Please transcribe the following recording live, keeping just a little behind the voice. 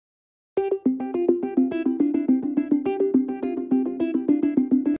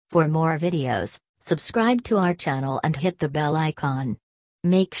For more videos, subscribe to our channel and hit the bell icon.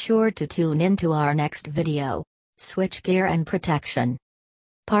 Make sure to tune in to our next video. Switchgear and protection.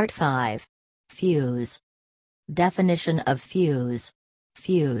 Part 5. Fuse. Definition of fuse.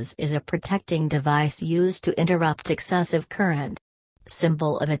 Fuse is a protecting device used to interrupt excessive current.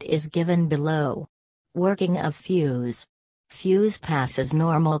 Symbol of it is given below. Working of fuse. Fuse passes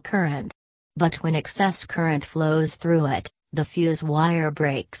normal current. But when excess current flows through it, the fuse wire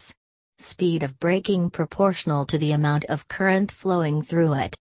breaks. Speed of breaking proportional to the amount of current flowing through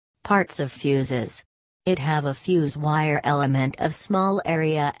it. Parts of fuses. It have a fuse wire element of small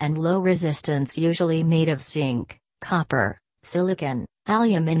area and low resistance, usually made of zinc, copper, silicon,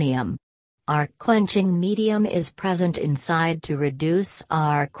 aluminium. Arc quenching medium is present inside to reduce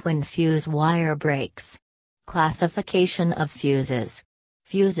arc when fuse wire breaks. Classification of fuses.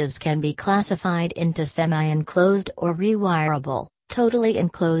 Fuses can be classified into semi-enclosed or rewirable, totally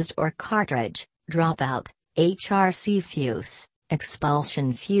enclosed or cartridge, dropout, HRC fuse,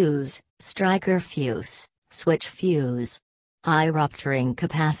 expulsion fuse, striker fuse, switch fuse. High rupturing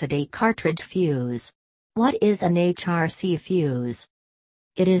capacity cartridge fuse. What is an HRC fuse?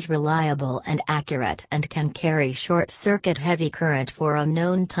 It is reliable and accurate and can carry short-circuit heavy current for a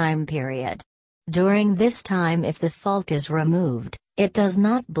known time period. During this time, if the fault is removed, it does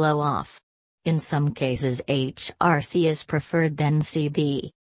not blow off. In some cases HRC is preferred than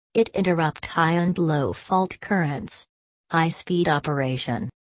CB. It interrupts high and low fault currents. High-speed operation.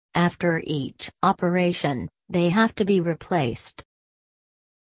 After each operation, they have to be replaced.